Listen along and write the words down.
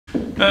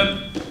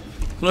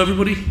Hello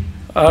everybody.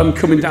 I'm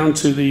coming down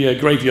to the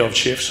graveyard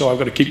shift, so I've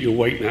got to keep you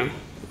awake now.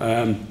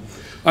 I'm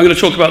going to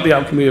talk about the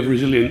alchemy of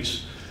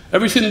resilience.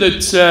 Everything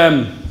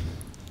that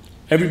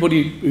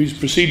everybody who's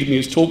preceded me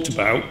has talked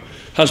about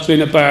has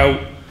been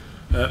about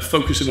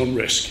focusing on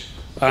risk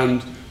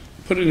and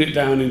putting it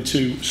down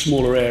into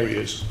smaller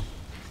areas.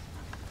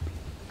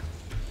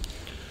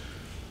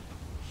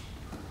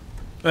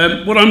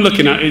 What I'm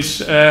looking at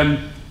is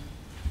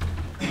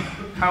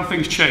how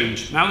things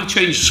change. Now they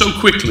change so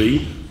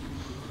quickly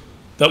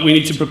that we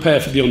need to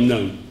prepare for the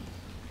unknown.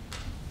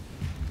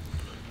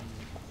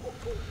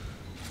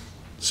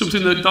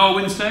 Something that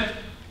Darwin said,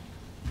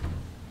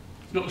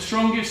 it's not the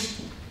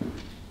strongest,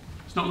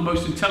 it's not the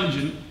most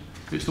intelligent,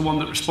 it's the one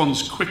that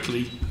responds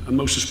quickly and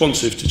most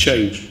responsive to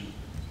change.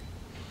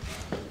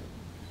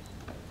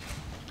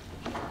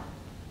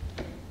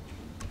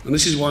 And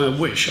this is why I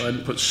wish I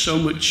hadn't put so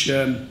much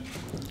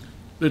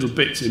little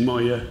bits in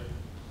my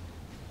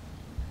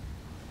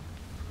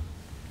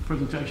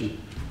presentation.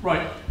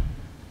 Right.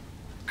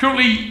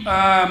 Currently,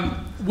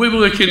 we're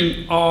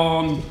working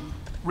on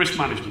risk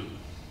management.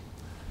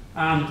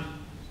 And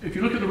if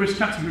you look at the risk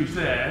categories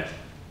there,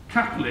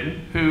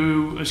 Kaplan,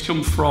 who has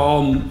come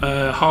from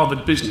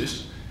Harvard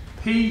Business,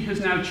 he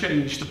has now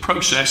changed the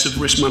process of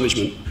risk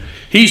management.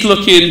 He's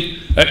looking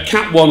at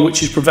Cat 1,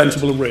 which is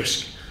preventable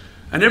risk.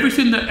 And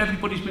everything that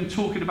everybody's been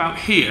talking about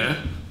here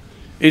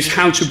is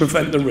how to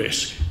prevent the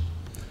risk.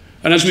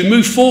 And as we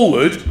move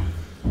forward,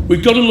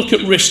 we've got to look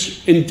at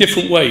risk in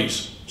different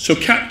ways. So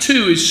Cat 2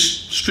 is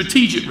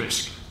strategic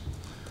risk.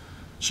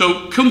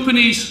 So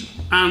companies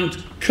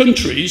and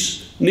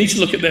countries need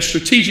to look at their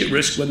strategic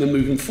risk when they're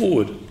moving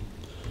forward.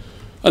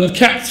 And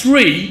Cat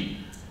 3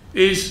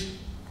 is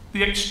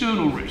the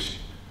external risk.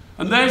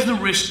 And there's the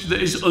risk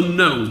that is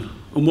unknown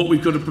and what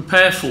we've got to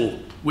prepare for,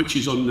 which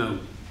is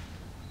unknown.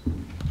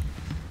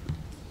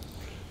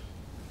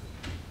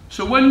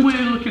 So when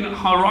we're looking at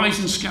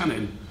horizon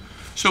scanning,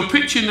 so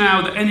picture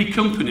now that any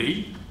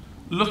company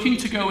looking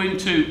to go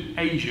into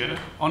Asia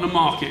on a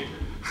market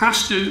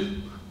has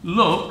to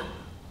look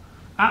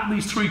at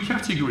these three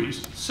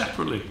categories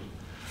separately.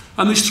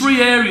 And there's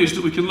three areas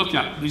that we can look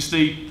at. There's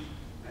the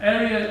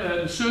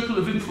area, the circle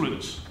of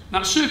influence.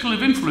 That circle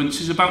of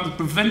influence is about the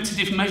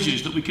preventative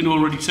measures that we can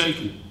already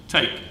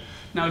take.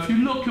 Now, if you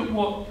look at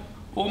what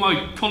all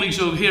my colleagues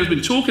over here have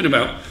been talking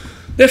about,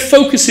 they're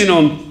focusing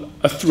on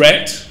a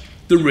threat,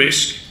 the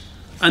risk,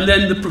 and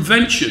then the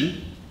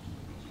prevention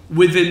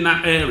within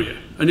that area.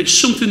 And it's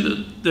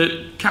something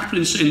that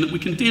Kaplan's saying that we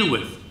can deal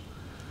with.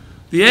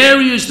 The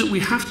areas that we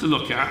have to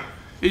look at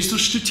is the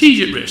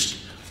strategic risk,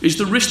 is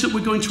the risk that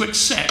we're going to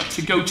accept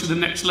to go to the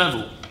next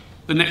level,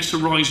 the next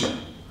horizon.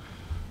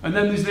 And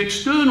then there's the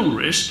external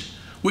risk,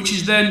 which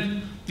is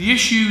then the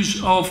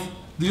issues of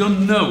the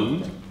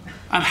unknown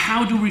and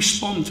how to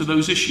respond to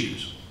those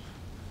issues.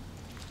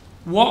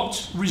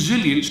 What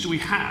resilience do we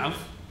have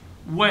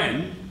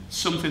when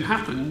something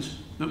happens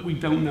that we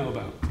don't know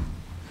about?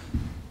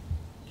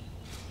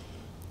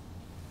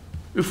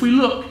 If we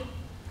look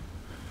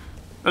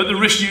at the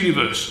risk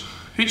universe,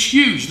 it's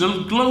huge.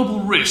 The global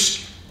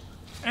risk,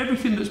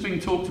 everything that's being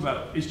talked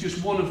about is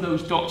just one of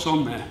those dots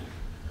on there.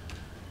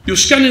 You're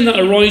scanning that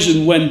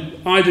horizon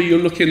when either you're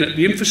looking at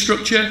the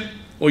infrastructure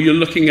or you're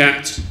looking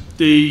at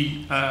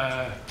the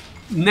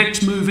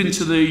next move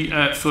into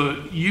the, for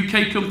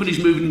UK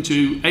companies moving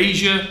into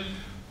Asia.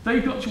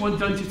 They've got to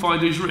identify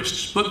these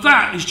risks. But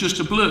that is just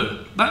a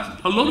blur.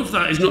 A lot of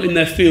that is not in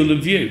their field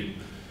of view.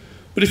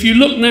 But if you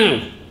look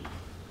now,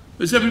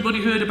 has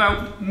everybody heard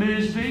about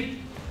MERS-V?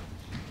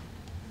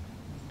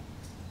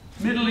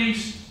 Middle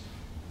East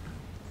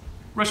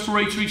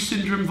Respiratory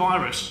Syndrome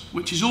Virus,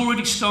 which is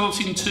already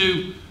starting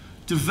to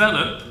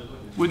develop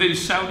within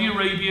Saudi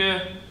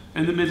Arabia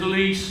and the Middle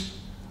East,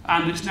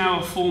 and it's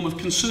now a form of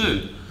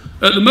concern.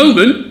 At the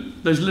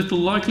moment, there's little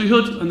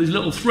likelihood and there's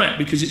little threat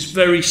because it's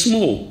very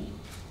small.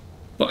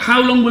 But how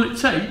long will it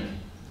take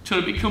till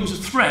it becomes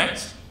a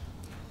threat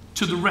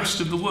to the rest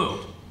of the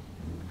world?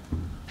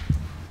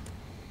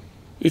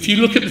 If you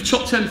look at the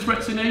top 10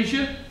 threats in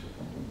Asia,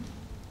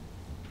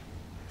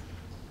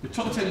 the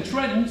top 10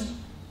 trends,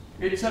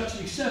 it's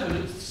actually 7,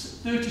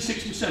 it's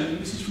 36%, and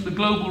this is from the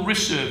Global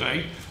Risk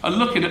Survey, are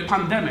looking at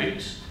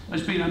pandemics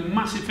as being a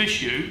massive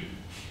issue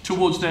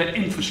towards their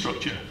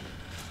infrastructure.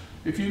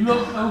 If you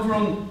look over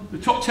on the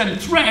top 10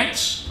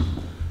 threats,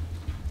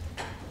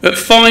 at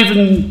 5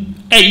 and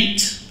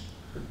 8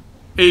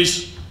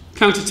 is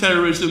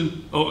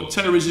counter-terrorism or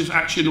terrorism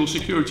action or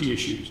security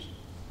issues.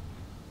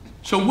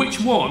 So which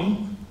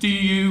one do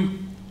you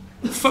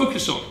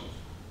focus on?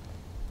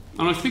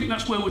 And I think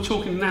that's where we're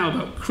talking now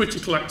about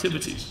critical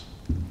activities.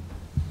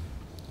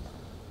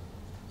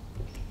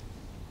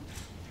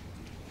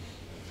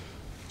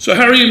 So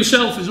Harry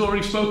himself has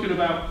already spoken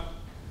about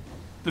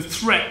the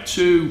threat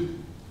to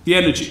the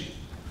energy.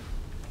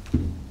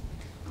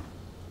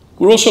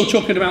 We're also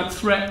talking about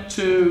threat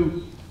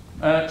to,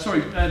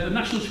 the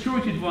National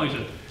Security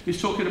Advisor is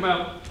talking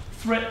about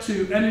threat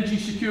to energy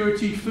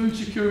security, food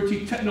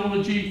security,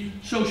 technology,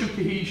 social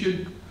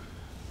cohesion.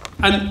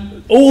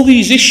 And all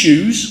these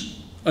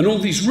issues And all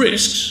these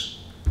risks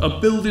are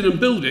building and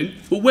building,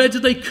 but where do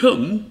they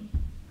come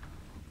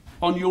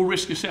on your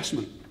risk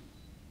assessment?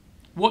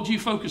 What do you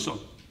focus on?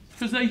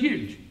 Because they're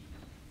huge.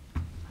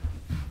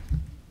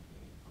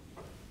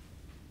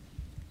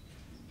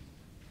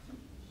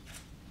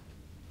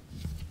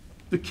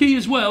 The key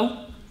as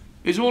well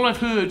is all I've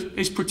heard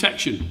is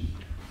protection.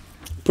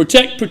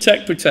 Protect,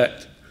 protect,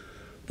 protect.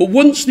 But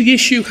once the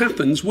issue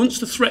happens, once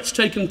the threat's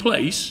taken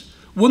place,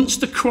 once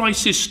the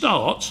crisis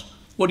starts,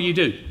 what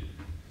do?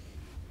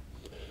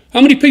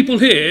 How many people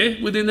here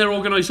within their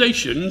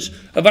organisations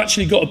have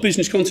actually got a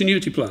business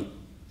continuity plan?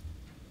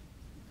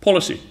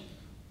 Policy.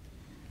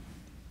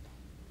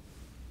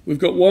 We've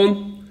got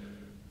 1,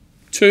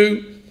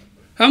 2.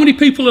 How many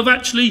people have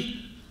actually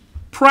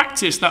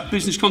practiced that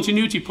business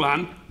continuity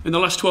plan in the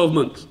last 12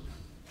 months?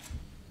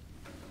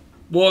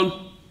 1,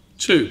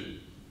 2.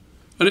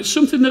 And it's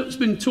something that's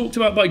been talked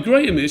about by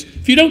Graham is,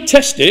 if you don't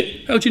test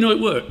it, how do you know it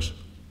works?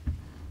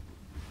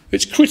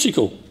 It's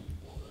critical.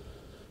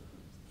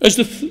 As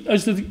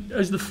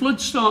the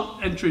floods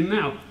start entering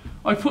now,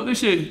 I put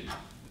this in,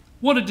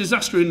 what a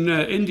disaster in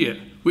India,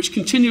 which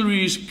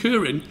continually is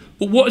occurring,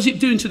 but what is it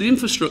doing to the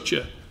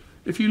infrastructure?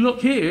 If you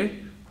look here,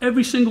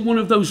 every single one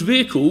of those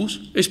vehicles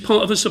is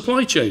part of a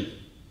supply chain.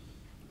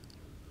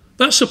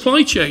 That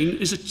supply chain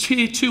is a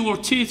tier 2 or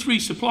tier 3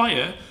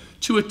 supplier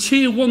to a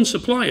tier 1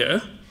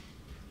 supplier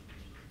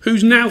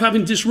who's now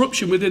having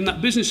disruption within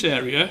that business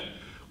area,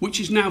 which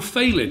is now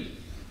failing.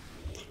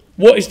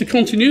 What is the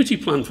continuity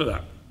plan for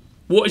that?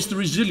 What is the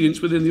resilience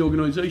within the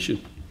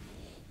organisation?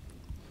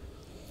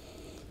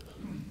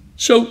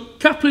 So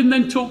Kaplan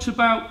then talks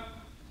about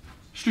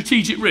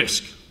strategic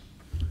risk.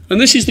 And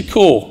this is the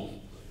core.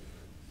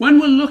 When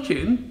we're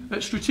looking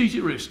at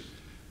strategic risk,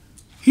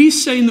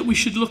 he's saying that we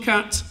should look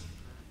at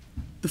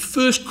the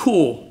first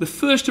core, the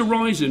first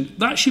horizon,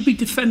 that should be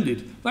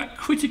defended. That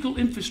critical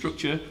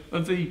infrastructure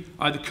of the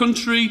either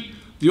country,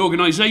 the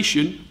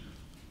organisation.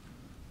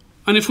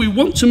 And if we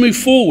want to move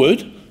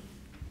forward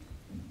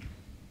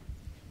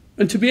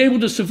and to be able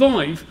to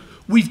survive,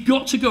 we've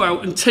got to go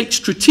out and take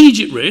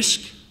strategic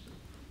risk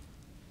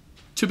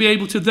to be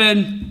able to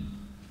then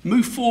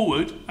move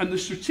forward, and the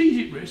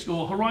strategic risk,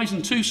 or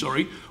Horizon 2,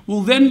 sorry,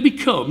 will then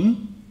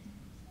become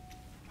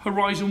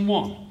Horizon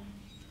 1.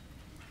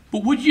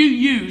 But would you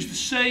use the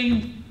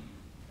same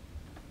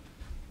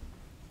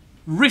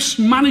risk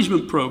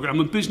management program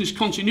and business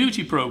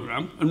continuity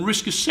program and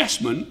risk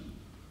assessment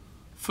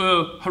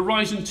for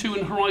Horizon 2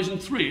 and Horizon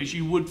 3 as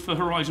you would for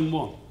Horizon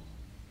 1?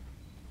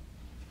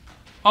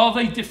 Are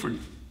they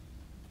different?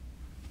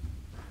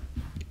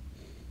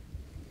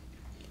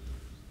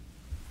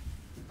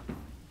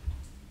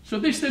 So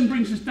this then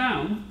brings us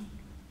down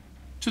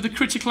to the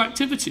critical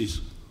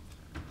activities.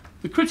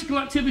 The critical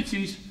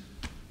activities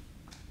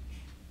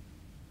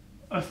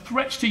are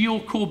threats to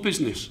your core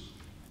business.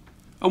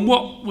 And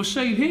what we're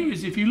saying here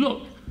is, if you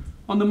look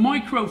on the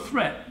micro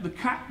threat, the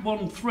Cat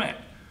 1 threat,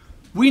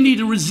 we need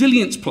a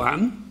resilience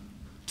plan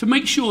to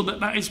make sure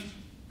that that is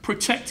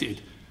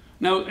protected.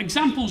 Now,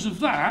 examples of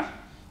that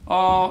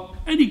are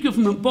any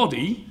government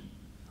body,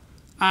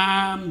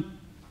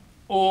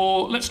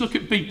 or let's look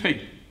at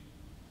BP.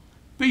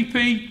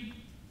 BP,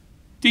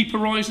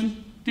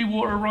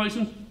 Deepwater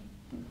Horizon,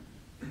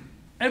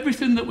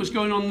 everything that was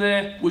going on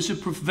there was a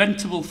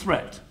preventable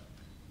threat.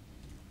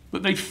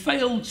 But they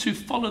failed to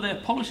follow their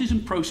policies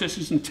and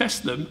processes and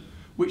test them,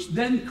 which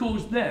then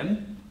caused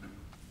them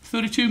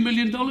 $32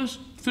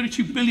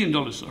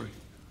 billion, sorry.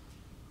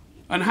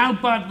 And how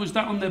bad was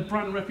that on their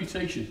brand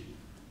reputation?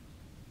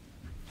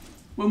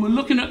 When we're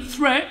looking at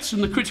threats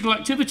and the critical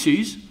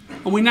activities,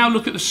 and we now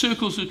look at the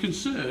circles of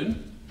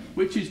concern,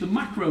 which is the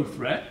macro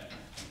threat,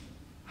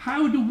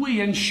 how do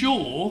we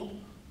ensure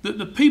that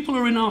the people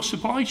who are in our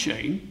supply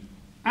chain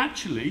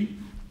actually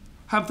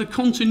have the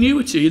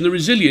continuity and the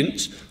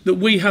resilience that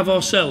we have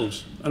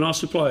ourselves and our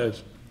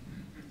suppliers?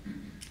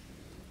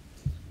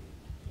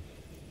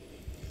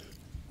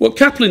 What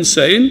Kaplan's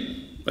saying,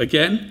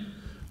 again,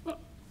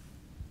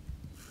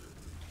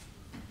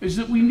 is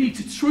that we need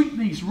to treat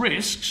these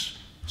risks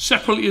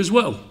separately as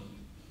well.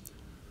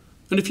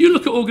 And if you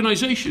look at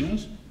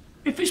organisations,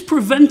 if it's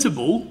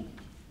preventable,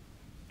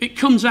 it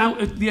comes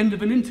out at the end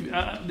of an interview,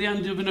 at the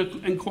end of an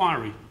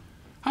inquiry.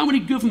 How many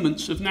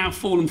governments have now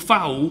fallen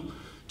foul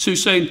to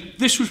saying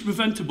this was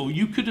preventable?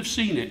 You could have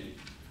seen it.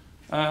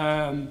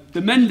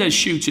 The Mendes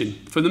shooting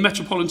from the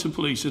Metropolitan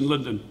Police in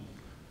London.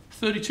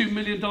 $32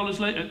 million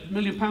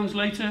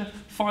later,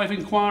 5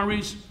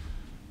 inquiries.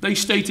 They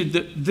stated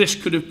that this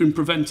could have been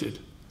prevented.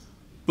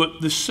 But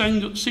the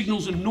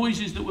signals and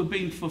noises that were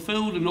being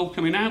fulfilled and all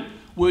coming out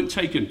weren't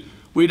taken.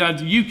 We'd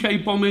had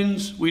UK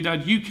bombings, we'd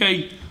had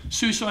UK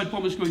suicide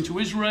bombers going to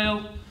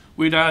Israel,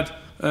 we'd had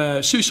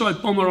a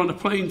suicide bomber on a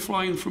plane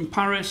flying from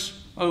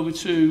Paris over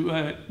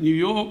to New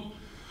York.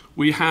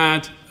 We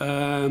had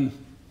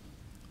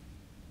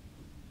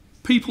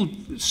people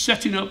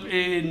setting up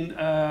in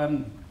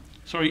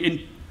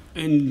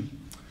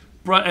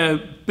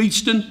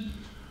Beeston.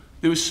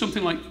 There was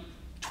something like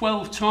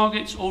 12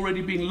 targets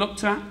already being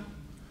looked at,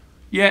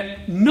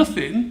 yet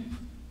nothing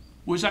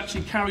was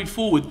actually carried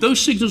forward. Those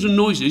signals and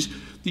noises,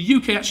 the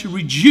UK actually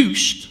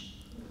reduced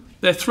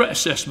their threat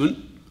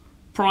assessment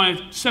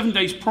 7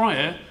 days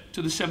prior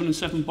to the 7 and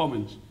 7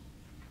 bombings.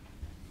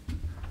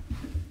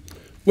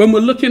 When we're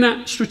looking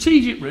at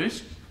strategic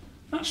risk,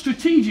 that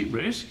strategic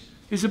risk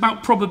is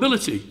about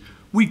probability.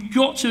 We've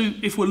got to,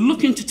 if we're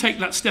looking to take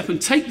that step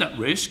and take that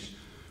risk,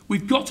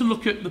 we've got to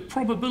look at the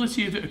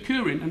probability of it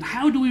occurring and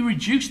how do we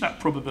reduce that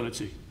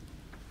probability.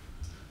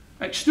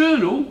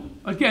 External,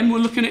 again, we're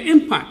looking at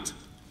impact.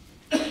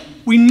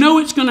 We know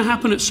it's going to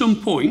happen at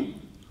some point,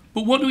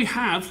 but what do we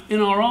have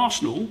in our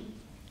arsenal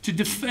to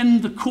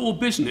defend the core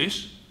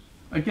business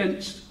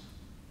against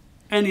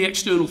any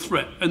external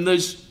threat? And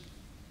there's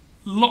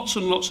lots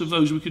and lots of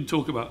those we could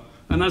talk about,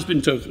 and has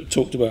been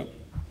talked about.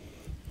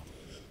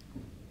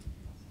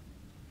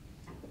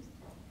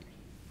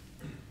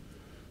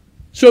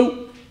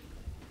 So,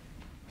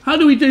 how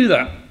do we do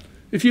that?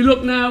 If you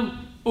look now,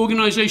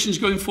 organisations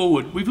going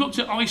forward, we've looked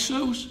at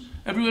ISOs.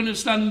 Everyone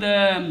understand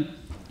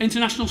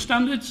international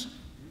standards?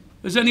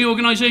 Has any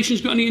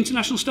organisations got any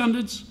international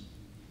standards?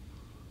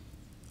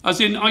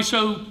 As in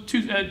ISO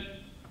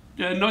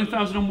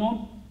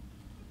 9001?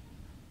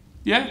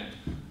 Yeah?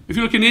 If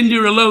you look in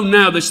India alone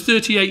now, there's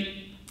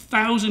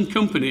 38,000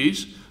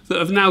 companies that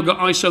have now got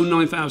ISO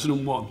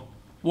 9001.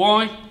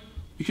 Why?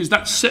 Because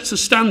that sets a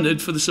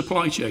standard for the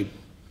supply chain.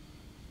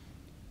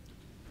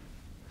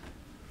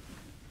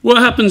 What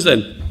happens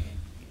then?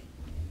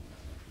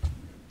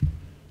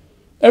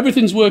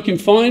 Everything's working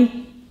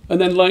fine, and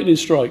then lightning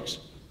strikes.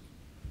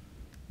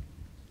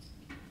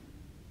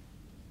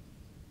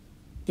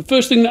 The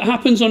first thing that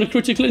happens on a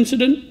critical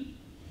incident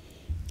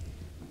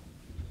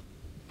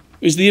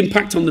is the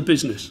impact on the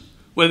business,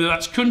 whether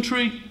that's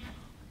country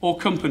or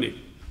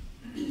company.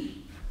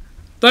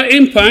 That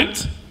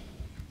impact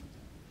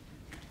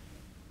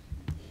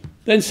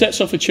then sets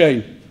off a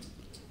chain,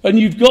 and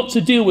you've got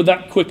to deal with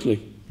that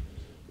quickly.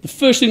 The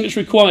first thing that's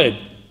required,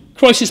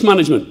 crisis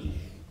management,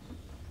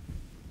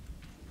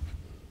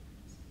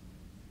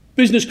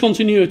 business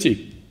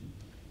continuity,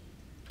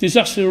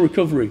 disaster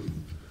recovery.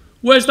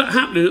 Where's that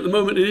happening at the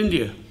moment in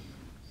India?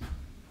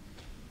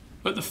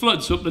 At the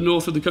floods up the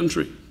north of the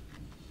country.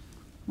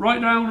 Right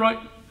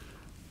now,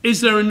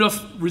 is there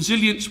enough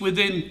resilience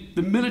within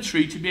the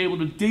military to be able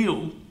to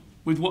deal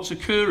with what's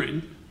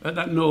occurring at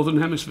that northern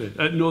hemisphere,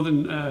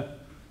 northern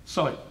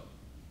site?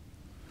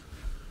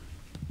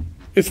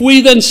 If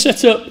we then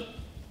set up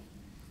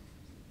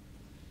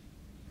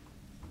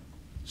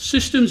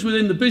systems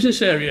within the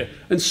business area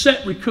and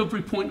set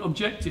recovery point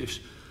objectives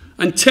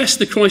and test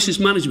the crisis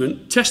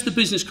management, test the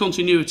business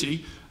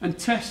continuity, and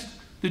test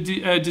the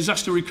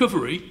disaster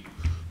recovery,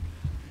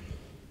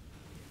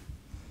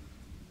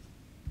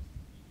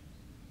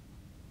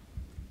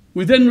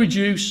 we then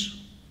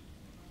reduce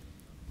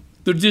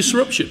the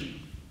disruption,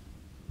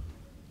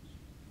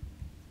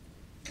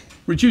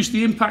 reduce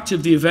the impact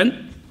of the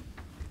event.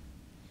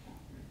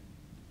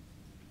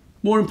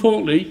 More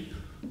importantly,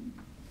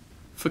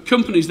 for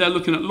companies, they're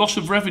looking at loss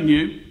of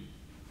revenue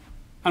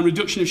and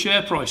reduction of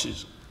share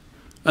prices.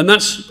 And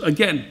that's,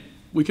 again,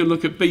 we can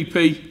look at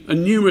BP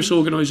and numerous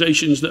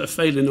organisations that are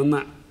failing on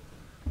that.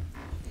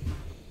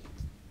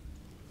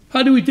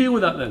 How do we deal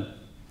with that then?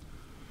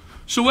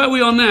 So where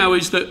we are now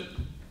is that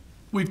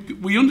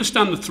we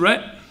understand the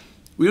threat,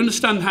 we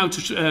understand how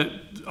to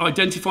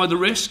identify the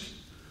risk,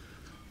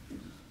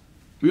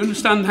 we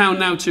understand how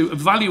now to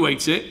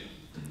evaluate it,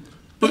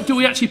 but do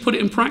we actually put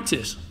it in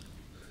practice?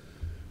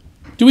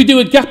 Do we do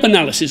a gap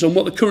analysis on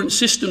what the current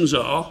systems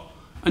are,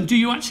 and do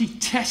you actually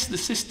test the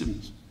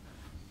systems?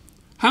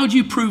 How do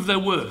you prove their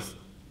worth?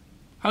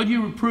 How do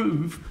you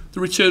prove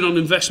the return on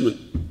investment?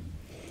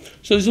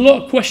 So there's a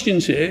lot of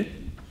questions here.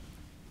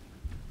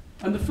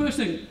 And the first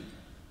thing,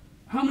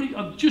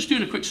 I'm just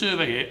doing a quick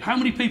survey here. How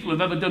many people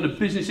have ever done a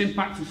business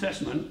impact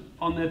assessment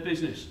on their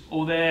business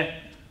or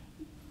their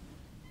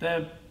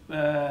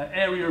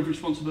area of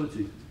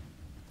responsibility?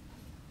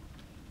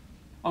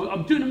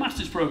 I'm doing a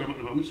master's program at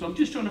the moment, so I'm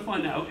just trying to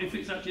find out if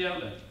it's actually out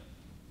there.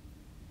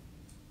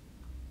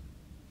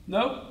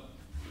 No?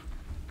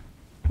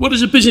 What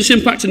does a business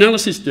impact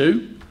analysis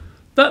do?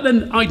 That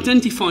then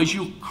identifies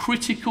your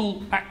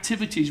critical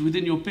activities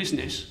within your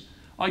business,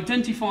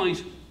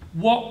 identifies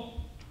what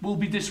will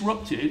be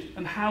disrupted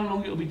and how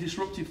long it will be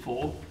disrupted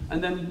for,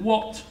 and then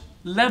what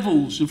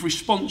levels of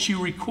response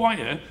you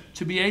require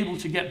to be able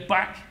to get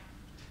back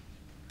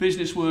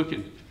business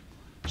working.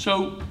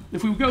 So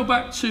if we go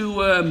back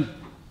to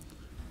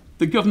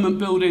the government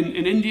building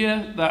in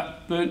India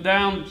that burnt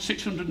down,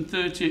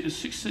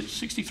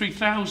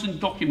 63,000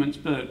 documents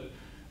burnt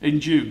in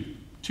June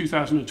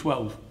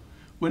 2012.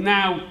 We're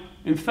now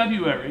in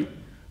February,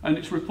 and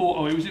it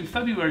was in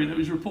February that it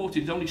was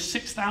reported only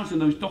 6,000 of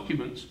those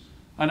documents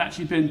had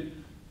actually been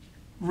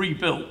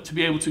rebuilt to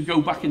be able to go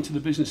back into the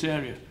business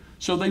area.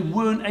 So they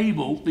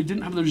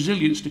didn't have the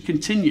resilience to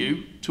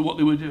continue to what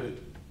they were doing.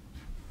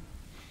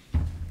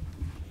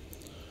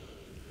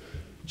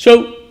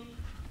 So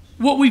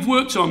what we've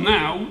worked on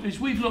now is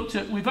we've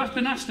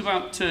been asked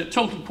about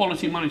total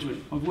quality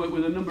management. I've worked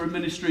with a number of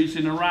ministries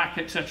in Iraq,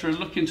 etc.,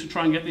 looking to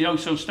try and get the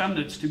OSO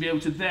standards to be able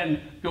to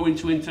then go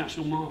into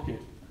international market.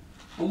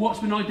 And what's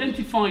been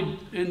identified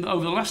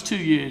over the last 2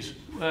 years,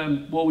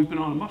 while we've been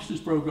on our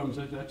master's programs,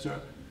 etc.,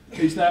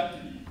 is that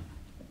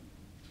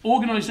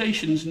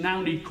organisations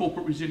now need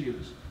corporate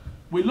resilience.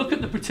 We look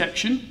at the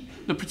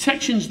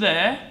protection's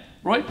there,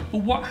 right? But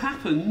what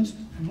happens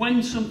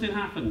when something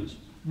happens?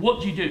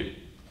 What do you do?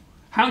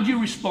 How do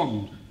you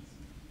respond?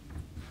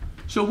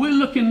 So we're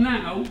looking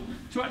now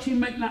to actually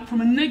make that from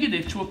a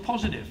negative to a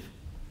positive.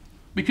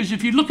 Because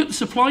if you look at the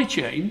supply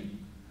chain,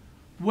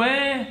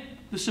 where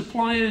the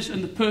suppliers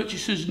and the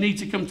purchasers need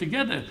to come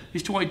together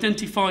is to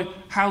identify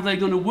how they're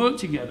going to work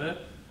together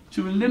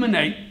to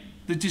eliminate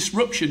the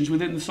disruptions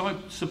within the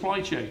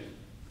supply chain.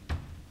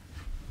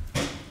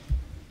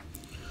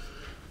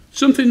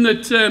 Something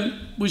that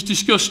was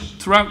discussed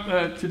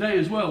throughout today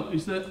as well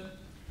is that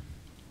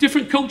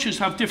different cultures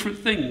have different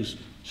things.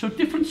 So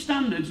different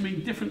standards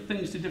mean different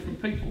things to different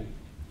people.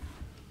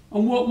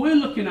 And what we're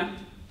looking at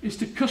is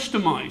to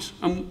customize.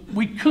 And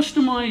we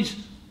customize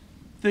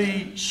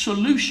the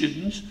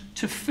solutions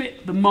to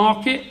fit the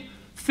market,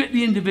 fit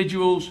the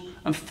individuals,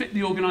 and fit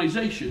the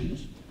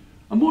organizations.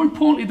 And more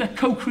importantly, they're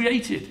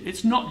co-created.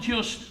 It's not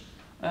just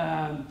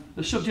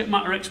the subject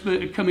matter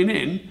expert coming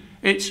in.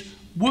 It's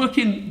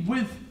working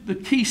with the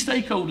key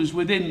stakeholders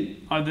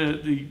within either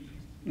the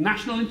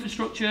national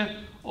infrastructure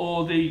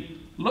or the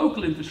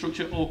local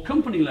infrastructure or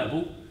company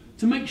level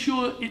to make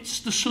sure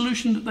it's the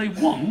solution that they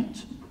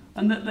want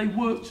and that they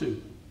work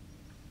to.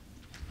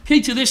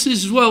 Key to this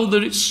is as well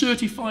that it's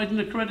certified and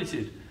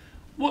accredited.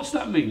 What's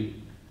that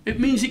mean? It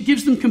means it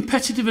gives them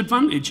competitive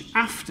advantage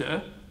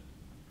after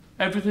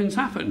everything's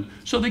happened.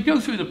 So they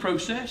go through the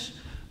process,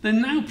 they're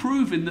now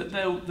proving that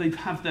they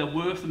have their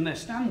worth and their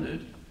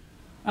standard,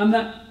 and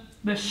that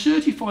they're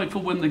certified for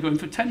when they're going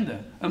for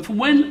tender. And for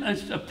when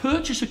a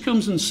purchaser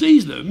comes and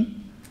sees them,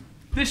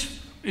 this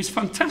is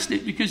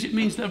fantastic because it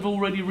means they've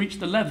already reached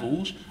the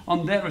levels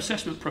on their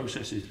assessment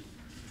processes.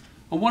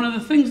 And one of the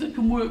things that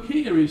can work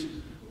here is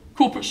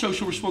corporate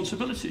social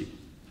responsibility.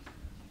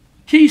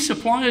 Key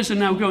suppliers are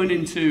now going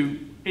into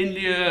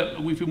India,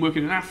 we've been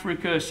working in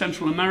Africa,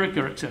 Central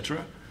America,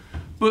 etc.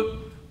 But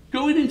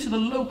going into the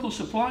local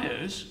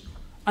suppliers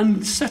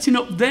and setting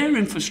up their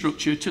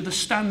infrastructure to the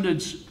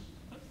standards,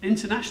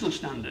 international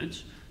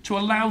standards, to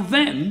allow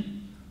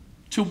them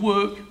to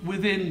work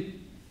within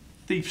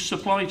the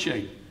supply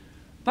chain.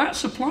 That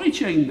supply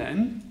chain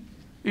then,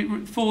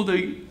 for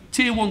the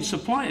tier one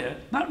supplier,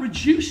 that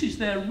reduces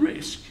their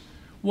risk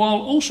while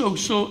also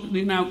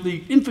sorting out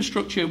the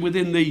infrastructure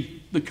within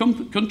the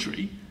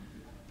country,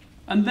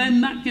 and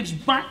then that gives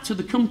back to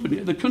the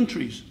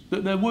countries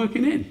that they're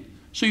working in.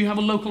 So you have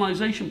a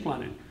localization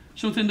planning,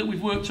 something that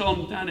we've worked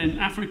on down in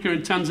Africa,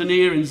 in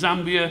Tanzania, in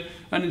Zambia,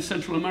 and in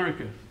Central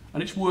America.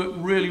 And it's worked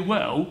really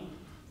well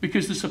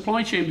because the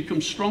supply chain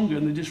becomes stronger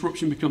and the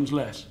disruption becomes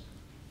less.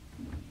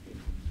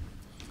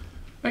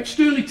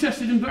 Externally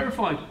tested and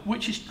verified,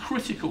 which is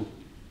critical.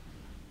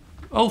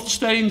 Old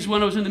Staines,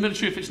 when I was in the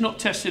military, if it's not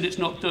tested, it's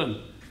not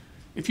done.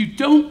 If you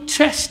don't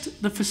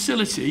test the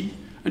facility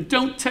and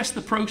don't test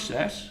the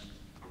process,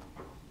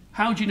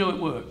 how do you know it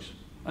works?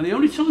 And the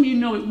only time you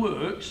know it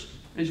works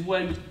is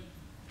when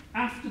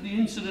after the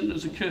incident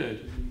has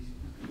occurred.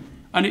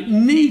 And it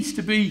needs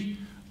to be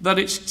that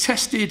it's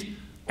tested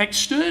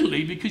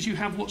externally because you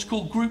have what's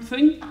called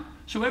groupthink.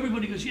 So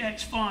everybody goes, yeah,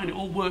 it's fine, it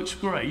all works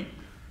great.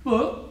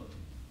 But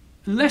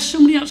unless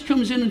somebody else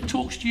comes in and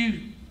talks to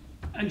you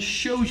and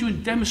shows you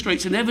and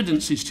demonstrates and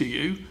evidences to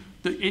you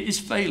that it is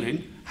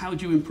failing, how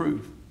do you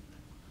improve?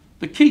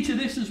 The key to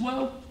this as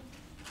well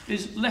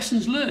is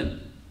lessons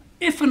learned.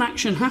 If an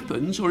action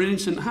happens or an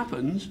incident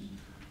happens,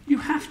 you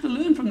have to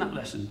learn from that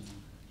lesson.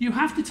 You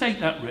have to take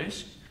that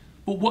risk,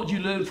 but what do you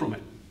learn from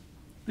it?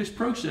 This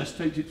process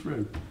takes it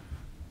through.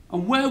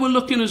 And where we're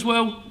looking as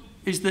well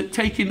is that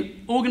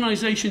taking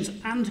organisations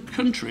and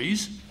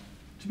countries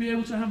to be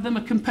able to have them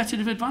a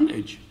competitive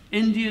advantage.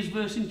 India's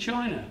versus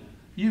China,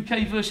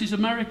 UK versus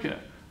America.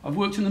 I've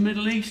worked in the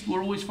Middle East.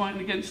 We're always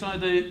fighting against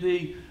either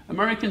the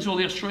Americans or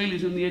the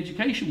Australians in the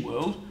education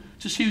world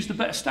to see who's the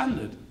better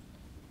standard.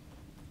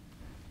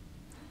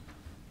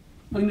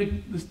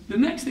 And the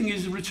next thing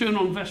is the return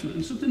on investment,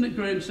 and something that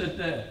Graham said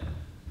there.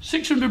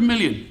 600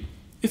 million.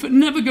 If it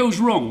never goes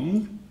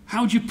wrong,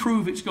 how do you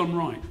prove it's gone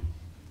right?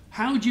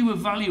 How do you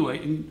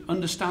evaluate and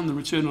understand the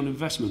return on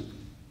investment?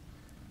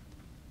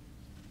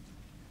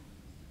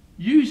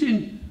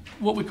 Using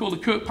what we call the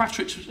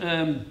Kirkpatrick's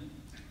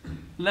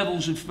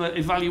levels of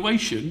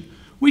evaluation,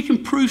 we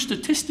can prove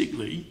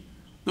statistically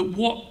that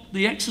what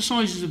the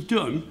exercises have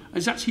done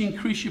has actually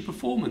increased your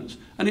performance.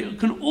 And it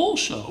can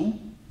also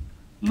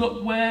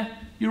look where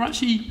you're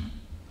actually,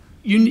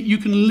 you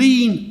can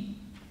lean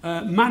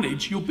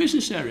manage your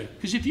business area.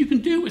 Because if you can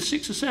do it with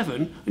 6 or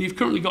 7, and you've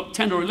currently got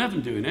 10 or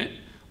 11 doing it,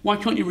 why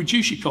can't you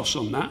reduce your costs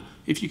on that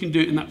if you can do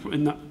it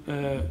in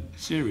that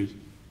series?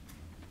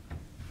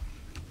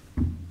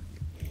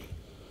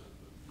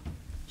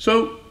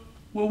 So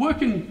we're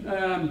working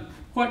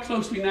quite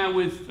closely now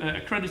with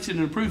accredited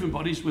and approving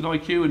bodies, with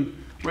IQ,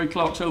 and Ray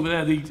Clark's over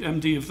there, the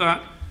MD of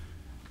that,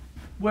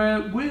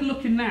 where we're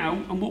looking now,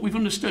 and what we've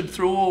understood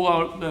through all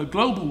our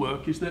global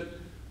work is that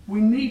we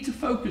need to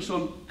focus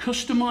on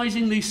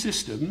customizing these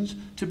systems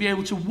to be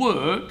able to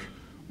work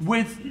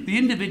with the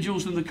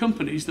individuals and the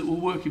companies that we're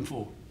working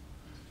for.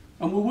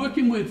 And we're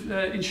working with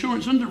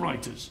insurance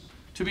underwriters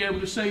to be able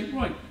to say,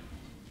 right,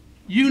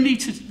 you need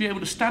to be able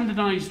to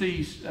standardize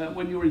these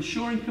when you're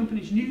insuring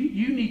companies.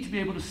 You need to be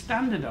able to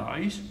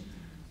standardize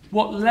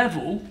what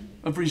level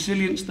of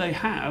resilience they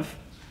have,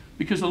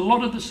 because a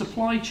lot of the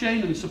supply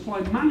chain and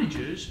supply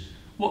managers,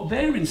 what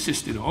they're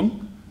insisting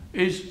on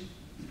is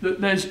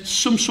that there's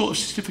some sort of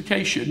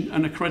certification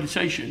and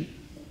accreditation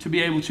to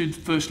be able to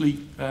firstly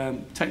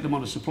take them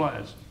on as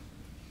suppliers.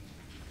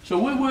 So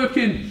we're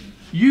working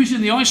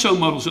using the ISO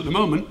models at the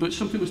moment, but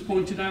something was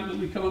pointed out that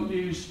we can't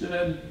use.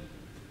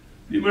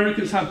 The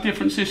Americans have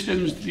different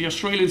systems, the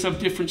Australians have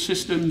different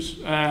systems,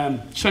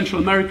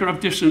 Central America have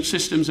different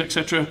systems,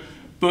 etc.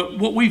 But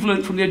what we've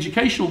learned from the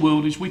educational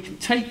world is we can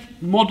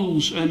take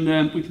models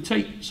and we can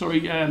take,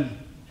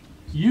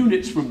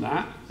 units from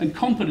that and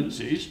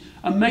competencies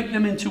and make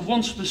them into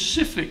one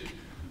specific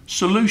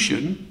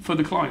solution for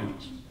the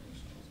clients.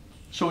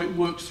 So it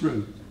works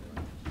through.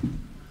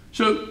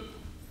 So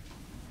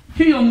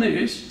key on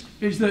this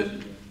is that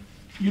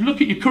you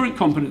look at your current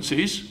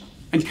competencies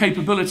and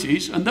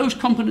capabilities, and those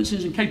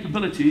competencies and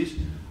capabilities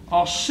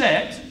are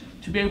set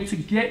to be able to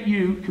get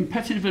you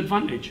competitive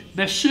advantage.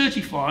 They're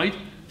certified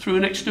through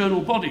an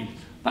external body.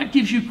 That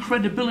gives you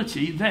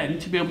credibility then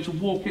to be able to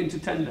walk into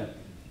tender.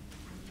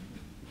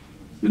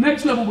 The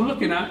next level we're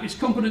looking at is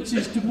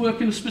competencies to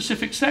work in a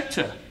specific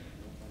sector.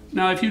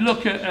 Now, if you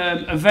look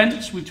at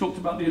events, we talked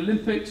about the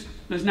Olympics,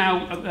 there's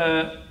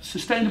now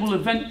sustainable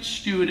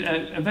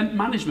event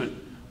management,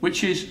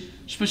 which is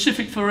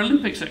specific for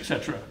Olympics,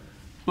 etc.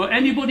 But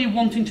anybody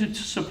wanting to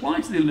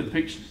supply to the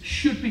Olympics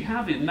should be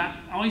having that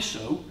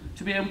ISO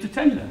to be able to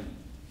tender.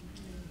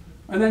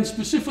 And then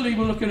specifically,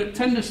 we're looking at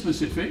tender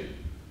specific.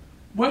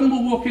 When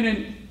we're walking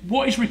in,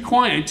 what is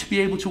required to be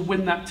able to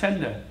win that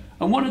tender?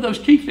 And one of those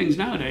key things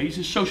nowadays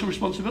is social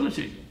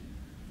responsibility.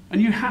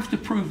 And you have to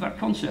prove that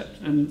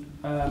concept. And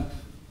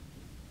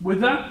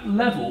with that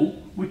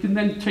level, we can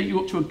then take you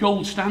up to a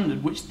gold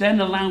standard, which then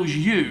allows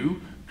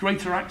you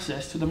greater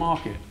access to the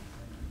market.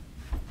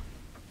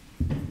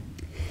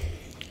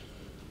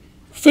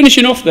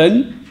 Finishing off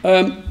then,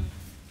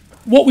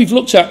 what we've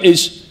looked at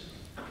is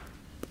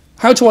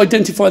how to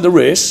identify the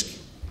risk,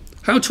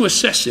 how to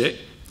assess it,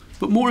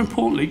 but more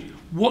importantly,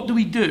 what do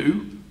we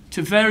do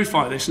to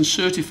verify this and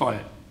certify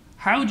it?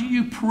 How do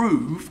you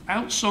prove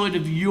outside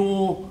of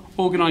your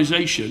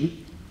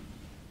organisation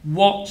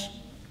what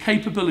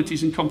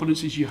capabilities and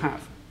competencies you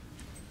have?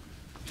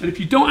 And if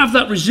you don't have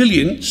that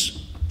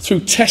resilience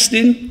through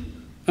testing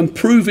and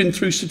proving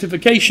through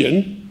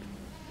certification,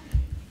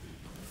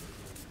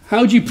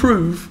 how do you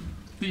prove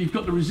that you've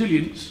got the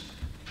resilience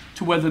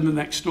to weather the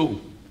next storm?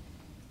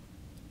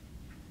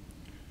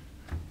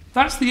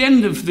 That's the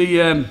end of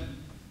the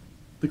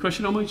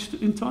question. Am I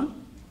in time?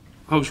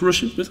 I was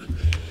rushing.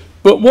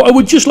 But what I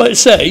would just like to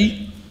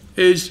say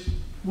is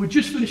we're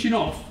just finishing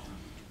off.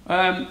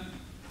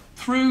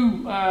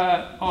 Through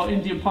our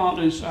Indian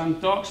partners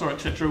and Darkstar,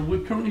 etc.,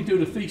 we're currently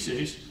doing a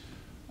thesis,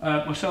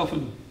 myself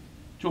and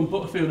John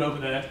Butterfield over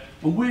there,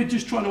 and we're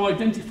just trying to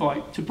identify,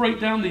 to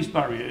break down these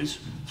barriers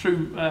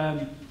through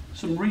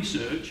some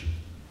research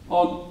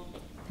on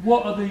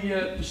what are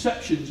the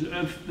perceptions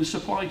of the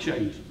supply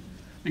chains.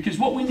 Because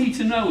what we need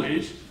to know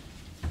is,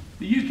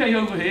 the UK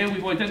over here,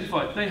 we've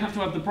identified, they have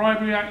to have the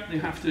Bribery Act, they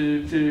have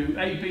to do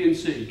A, B, and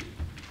C.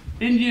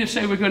 India,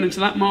 say we're going into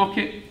that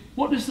market,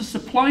 what does the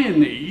supplier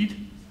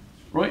need,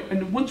 right?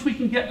 And once we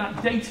can get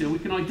that data, we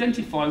can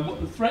identify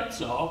what the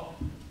threats are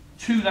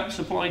to that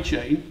supply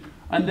chain,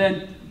 and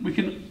then we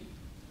can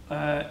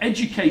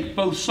educate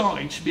both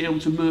sides to be able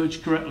to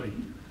merge correctly.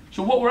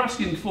 So what we're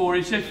asking for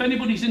is, if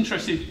anybody's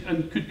interested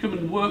and could come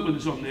and work with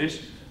us on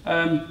this,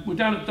 we're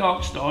down at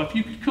Darkstar. If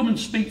you could come and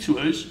speak to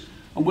us,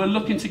 and we're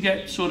looking to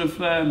get sort of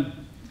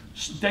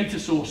data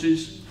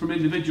sources from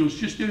individuals,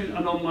 just doing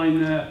an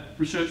online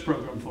research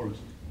program for us.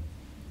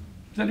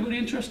 Is anybody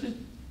interested?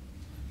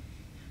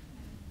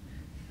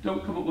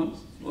 Don't come at once.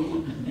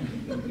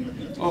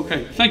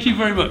 Okay, thank you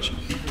very much.